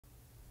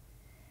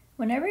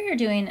Whenever you're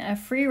doing a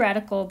free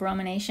radical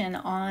bromination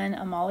on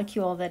a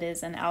molecule that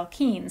is an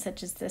alkene,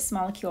 such as this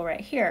molecule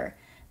right here,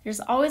 there's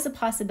always a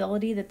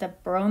possibility that the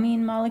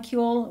bromine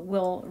molecule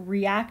will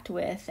react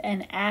with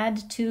and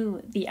add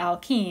to the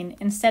alkene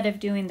instead of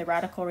doing the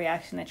radical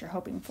reaction that you're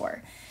hoping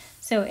for.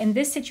 So in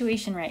this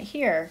situation right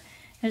here,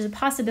 there's a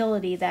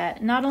possibility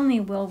that not only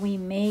will we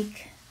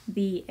make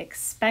the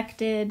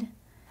expected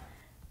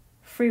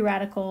free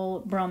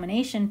radical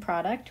bromination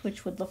product,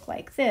 which would look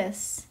like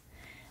this,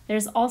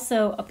 there's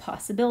also a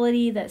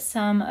possibility that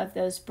some of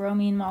those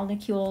bromine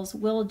molecules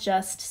will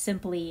just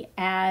simply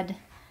add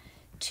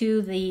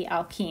to the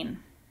alkene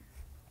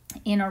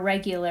in a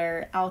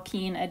regular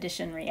alkene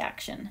addition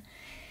reaction.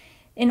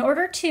 In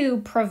order to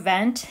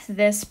prevent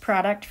this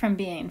product from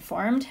being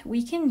formed,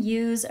 we can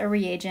use a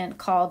reagent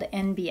called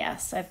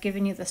NBS. I've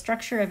given you the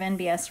structure of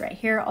NBS right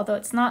here, although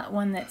it's not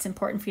one that's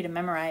important for you to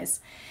memorize.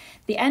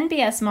 The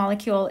NBS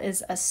molecule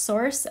is a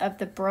source of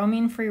the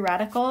bromine free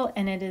radical,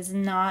 and it is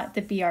not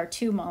the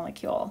Br2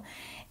 molecule.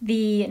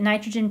 The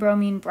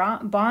nitrogen-bromine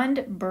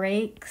bond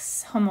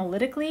breaks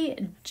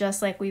homolytically,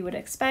 just like we would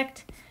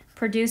expect,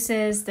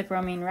 produces the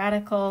bromine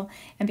radical,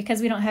 and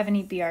because we don't have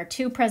any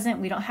Br2 present,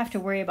 we don't have to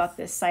worry about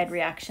this side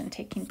reaction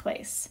taking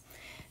place.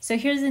 So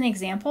here's an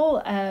example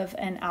of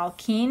an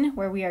alkene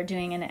where we are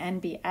doing an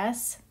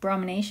NBS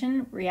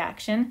bromination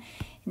reaction.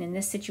 And in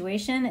this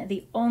situation,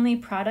 the only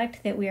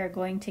product that we are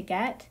going to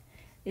get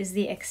is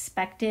the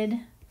expected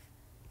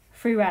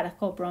free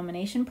radical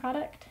bromination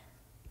product.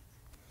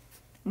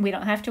 We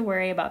don't have to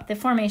worry about the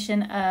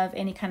formation of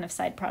any kind of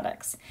side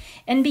products.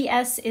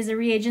 NBS is a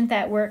reagent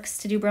that works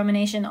to do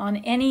bromination on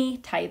any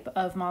type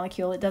of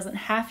molecule. It doesn't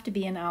have to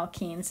be an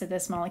alkene, so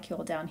this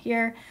molecule down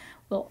here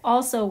will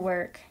also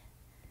work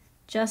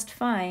just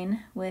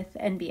fine with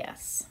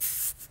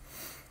NBS.